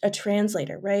needed a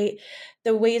translator, right?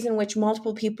 The ways in which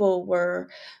multiple people were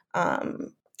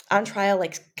on trial,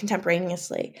 like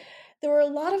contemporaneously. There were a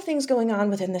lot of things going on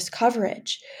within this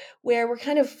coverage where we're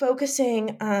kind of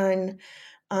focusing on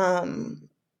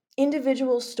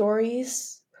individual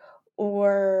stories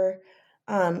or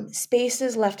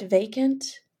spaces left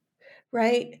vacant,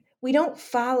 right? We don't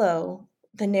follow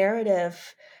the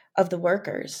narrative of the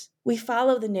workers. We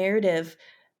follow the narrative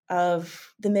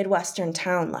of the Midwestern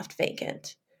town left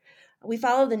vacant. We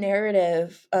follow the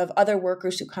narrative of other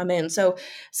workers who come in. So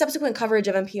subsequent coverage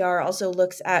of NPR also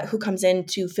looks at who comes in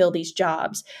to fill these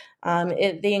jobs.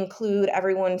 They include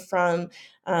everyone from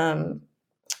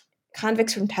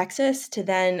convicts from Texas to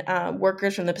then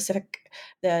workers from the Pacific,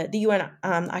 the UN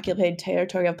occupied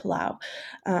territory of Palau.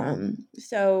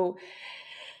 So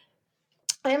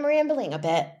I am rambling a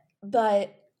bit,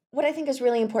 but what I think is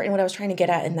really important, what I was trying to get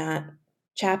at in that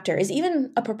chapter, is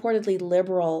even a purportedly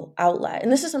liberal outlet. And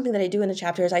this is something that I do in the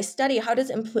chapter, is I study, how does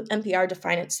NPR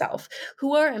define itself?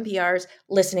 Who are NPR's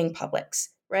listening publics,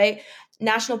 right?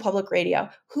 National Public Radio.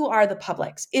 Who are the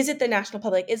publics? Is it the national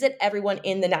public? Is it everyone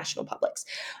in the national publics?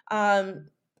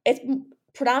 It's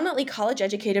predominantly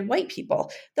college-educated white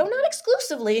people, though not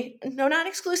exclusively,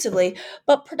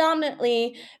 but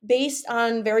predominantly based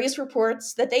on various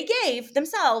reports that they gave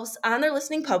themselves on their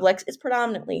listening publics. It's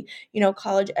predominantly,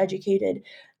 college-educated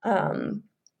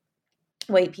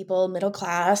white people, middle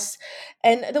class,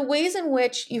 and the ways in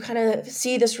which you kind of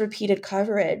see this repeated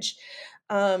coverage,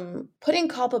 putting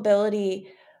culpability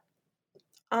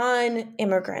on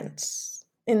immigrants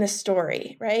in the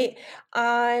story, right?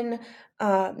 On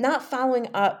not following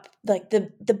up like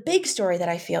the big story that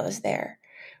I feel is there,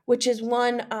 which is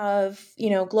one of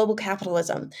global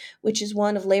capitalism, which is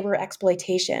one of labor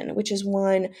exploitation, which is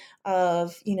one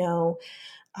of human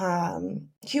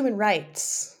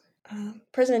rights,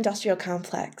 prison industrial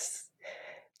complex.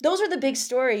 Those are the big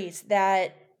stories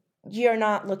that you're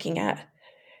not looking at.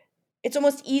 It's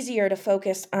almost easier to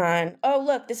focus on, oh,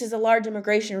 look, this is a large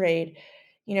immigration raid,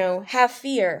 have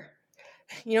fear.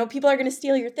 People are going to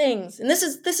steal your things. And this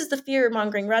is the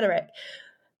fear-mongering rhetoric.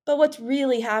 But what's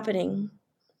really happening,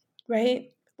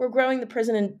 right? We're growing the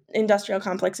prison and industrial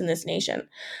complex in this nation.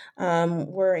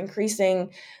 We're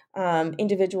increasing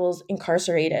individuals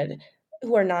incarcerated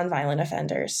who are nonviolent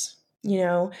offenders.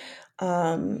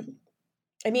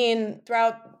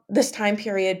 Throughout this time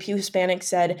period, Pew Hispanic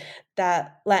said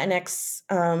that Latinx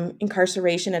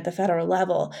incarceration at the federal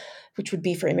level, which would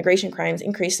be for immigration crimes,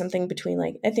 increased something between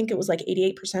I think it was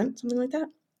 88%, something like that.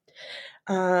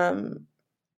 And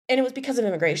it was because of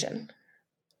immigration.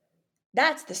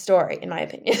 That's the story, in my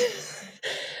opinion.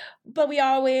 But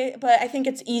I think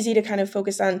it's easy to kind of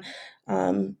focus on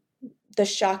the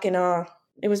shock and awe.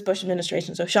 It was Bush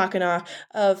administration, so shock and awe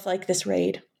of this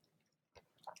raid.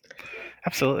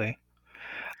 Absolutely.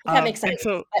 If that makes And sense.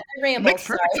 so I it rambled, makes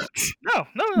perfect sorry. sense.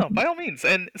 No, by all means.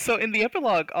 And so in the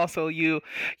epilogue, also, you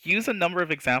use a number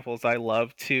of examples I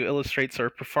love to illustrate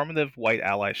sort of performative white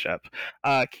allyship.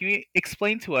 Can you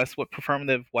explain to us what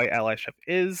performative white allyship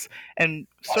is, and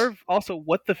sort of also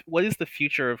what is the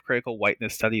future of critical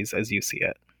whiteness studies as you see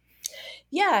it?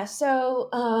 Yeah, so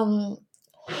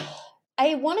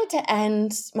I wanted to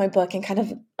end my book in kind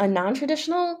of a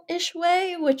non-traditional ish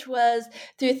way, which was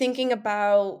through thinking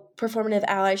about performative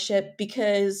allyship,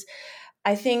 because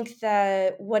I think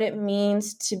that what it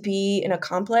means to be an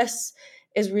accomplice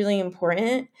is really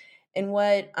important. And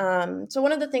so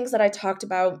one of the things that I talked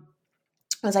about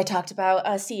was I talked about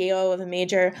a CEO of a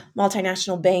major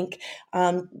multinational bank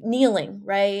kneeling,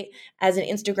 right, as an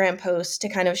Instagram post to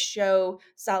kind of show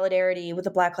solidarity with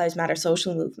the Black Lives Matter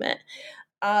social movement.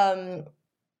 Um,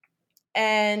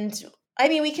 and I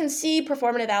mean, we can see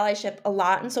performative allyship a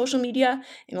lot in social media,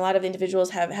 and a lot of individuals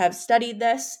have studied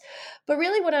this. But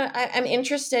really, what I'm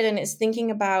interested in is thinking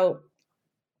about,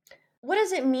 what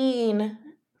does it mean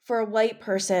for a white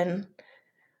person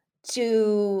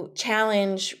to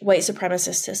challenge white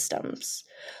supremacist systems?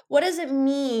 What does it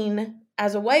mean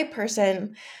as a white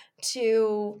person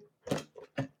to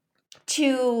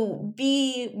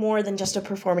be more than just a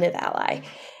performative ally?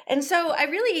 And so I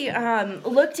really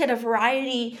looked at a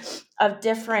variety of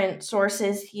different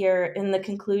sources here in the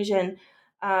conclusion.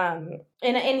 And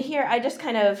here I just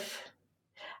kind of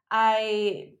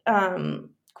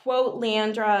quote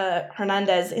Leandra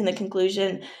Hernandez in the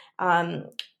conclusion,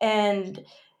 and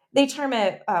they term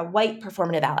it white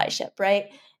performative allyship, right?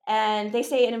 And they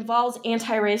say it involves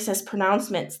anti-racist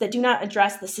pronouncements that do not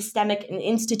address the systemic and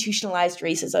institutionalized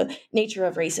racism nature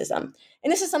of racism.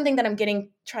 And this is something that I'm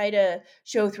try to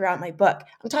show throughout my book.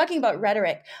 I'm talking about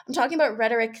rhetoric. I'm talking about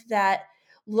rhetoric that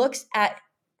looks at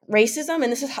racism,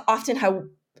 and this is often how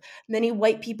many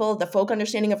white people, the folk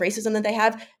understanding of racism that they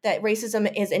have, that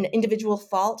racism is an individual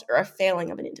fault or a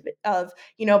failing of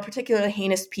particularly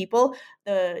heinous people,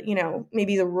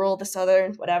 maybe the rural, the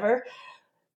southern, whatever.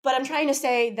 But I'm trying to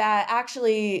say that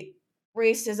actually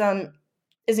racism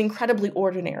is incredibly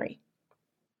ordinary.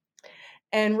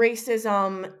 And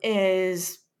racism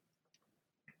is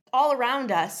all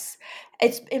around us.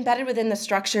 It's embedded within the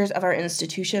structures of our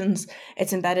institutions.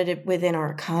 It's embedded within our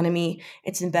economy.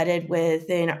 It's embedded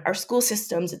within our school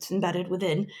systems. It's embedded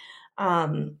within,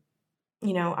 our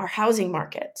housing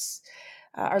markets,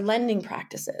 our lending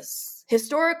practices,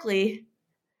 historically,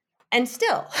 and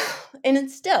still, and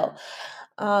it's still.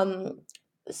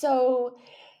 So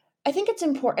I think it's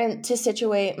important to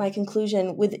situate my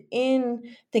conclusion within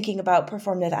thinking about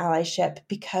performative allyship,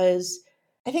 because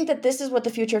I think that this is what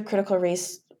the future of critical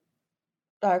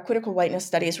whiteness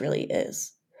studies really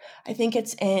is. I think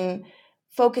it's in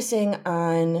focusing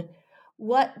on,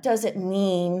 what does it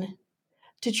mean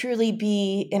to truly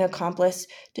be an accomplice,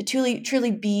 to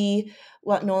truly be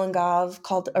what Nolan Gov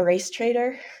called a race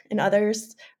traitor and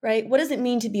others, right? What does it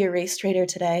mean to be a race traitor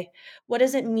today? What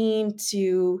does it mean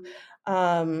to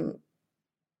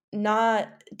not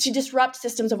to disrupt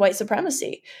systems of white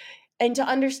supremacy, and to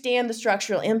understand the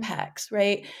structural impacts,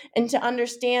 right? And to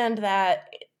understand that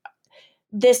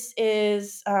this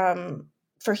is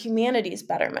for humanity's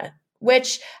betterment,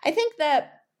 which I think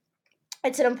that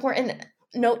it's an important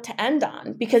note to end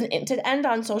on, because to end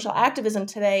on social activism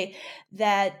today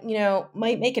that,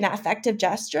 might make an affective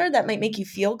gesture, that might make you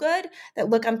feel good, that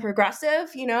look, I'm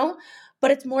progressive,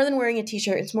 but it's more than wearing a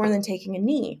t-shirt. It's more than taking a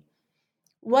knee.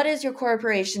 What is your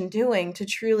corporation doing to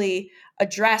truly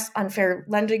address unfair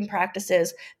lending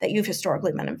practices that you've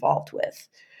historically been involved with?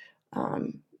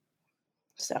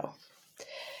 So,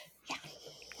 yeah.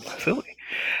 Absolutely.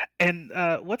 And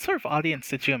what sort of audience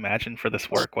did you imagine for this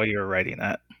work while you were writing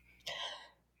it?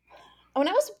 When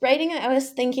I was writing it, I was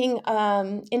thinking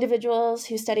individuals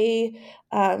who study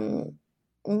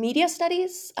media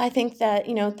studies. I think that,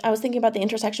 I was thinking about the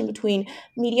intersection between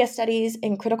media studies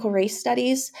and critical race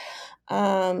studies,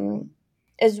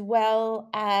 as well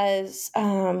as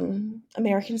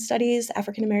American studies,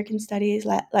 African American studies,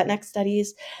 Latinx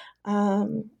studies,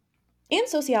 and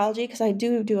sociology, because I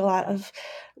do a lot of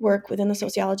work within the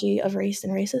sociology of race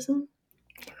and racism.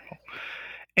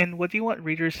 And what do you want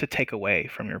readers to take away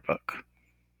from your book?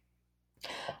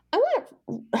 I want,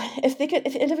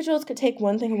 if individuals could take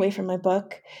one thing away from my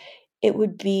book, it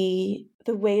would be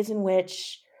the ways in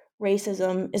which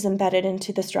racism is embedded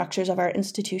into the structures of our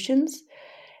institutions.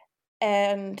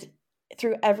 And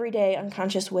through everyday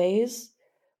unconscious ways,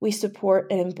 we support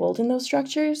and embolden those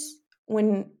structures.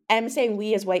 When I'm saying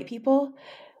we as white people,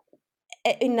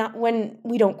 and not when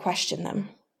we don't question them.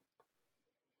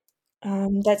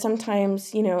 That sometimes,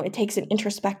 it takes an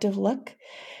introspective look,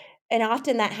 And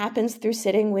often that happens through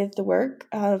sitting with the work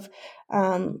of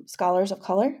scholars of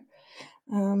color,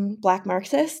 Black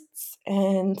Marxists,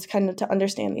 and kind of to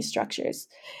understand these structures.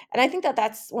 And I think that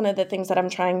that's one of the things that I'm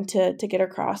trying to get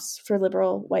across for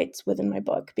liberal whites within my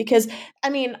book. Because, I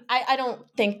mean, I don't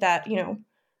think that,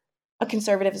 a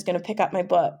conservative is going to pick up my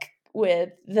book with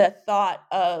the thought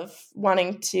of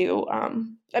wanting to,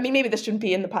 maybe this shouldn't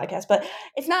be in the podcast, but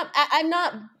it's not, I'm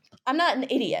not an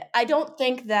idiot. I don't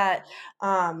think that,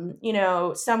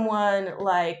 someone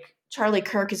like Charlie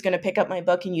Kirk is going to pick up my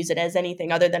book and use it as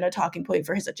anything other than a talking point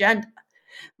for his agenda,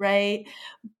 right?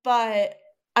 But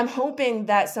I'm hoping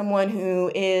that someone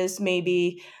who is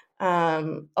maybe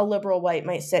a liberal white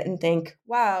might sit and think,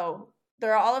 wow,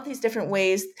 there are all of these different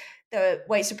ways that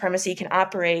white supremacy can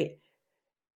operate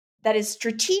that is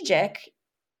strategic,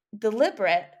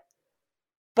 deliberate,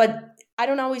 but I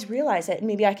don't always realize it. And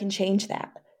maybe I can change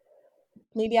that.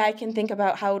 Maybe I can think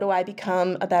about, how do I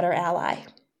become a better ally?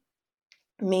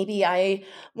 Maybe I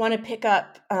want to pick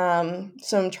up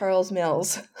some Charles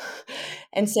Mills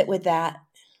and sit with that.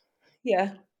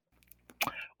 Yeah.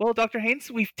 Well, Dr. Haynes,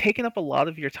 we've taken up a lot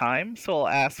of your time, so I'll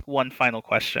ask one final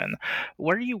question.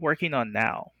 What are you working on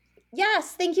now?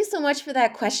 Yes, thank you so much for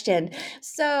that question.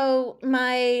 So,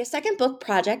 my second book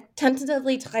project,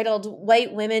 tentatively titled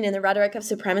White Women in the Rhetoric of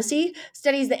Supremacy,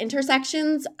 studies the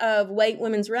intersections of white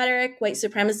women's rhetoric, white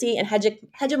supremacy, and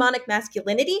hegemonic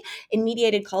masculinity in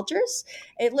mediated cultures.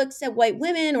 It looks at white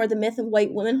women, or the myth of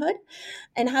white womanhood,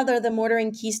 and how they're the mortar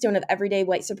and keystone of everyday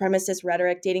white supremacist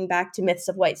rhetoric dating back to myths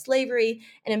of white slavery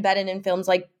and embedded in films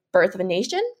like Birth of a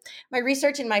Nation. My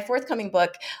research in my forthcoming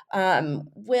book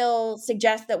will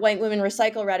suggest that white women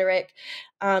recycle rhetoric,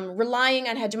 relying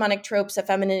on hegemonic tropes of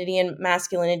femininity and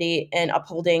masculinity and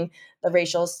upholding the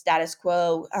racial status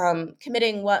quo,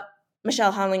 committing what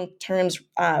Michelle Holling terms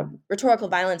rhetorical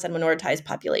violence on minoritized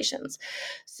populations.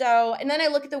 So, and then I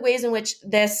look at the ways in which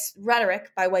this rhetoric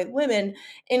by white women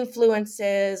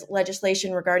influences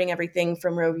legislation regarding everything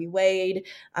from Roe v. Wade,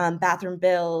 bathroom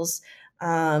bills,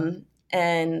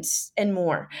 and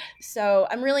more. So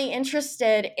I'm really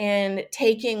interested in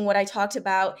taking what I talked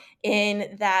about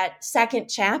in that second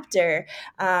chapter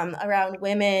around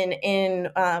women in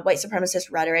white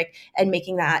supremacist rhetoric and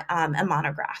making that a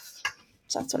monograph.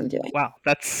 So that's what I'm doing. Wow,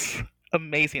 that's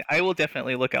amazing. I will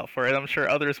definitely look out for it. I'm sure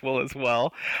others will as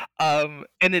well. And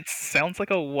it sounds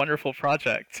like a wonderful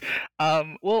project.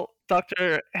 Well,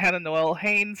 Dr. Hannah Noel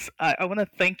Haynes, I want to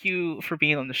thank you for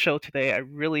being on the show today. I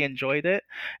really enjoyed it,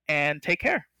 and take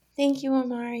care. Thank you,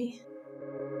 Omari.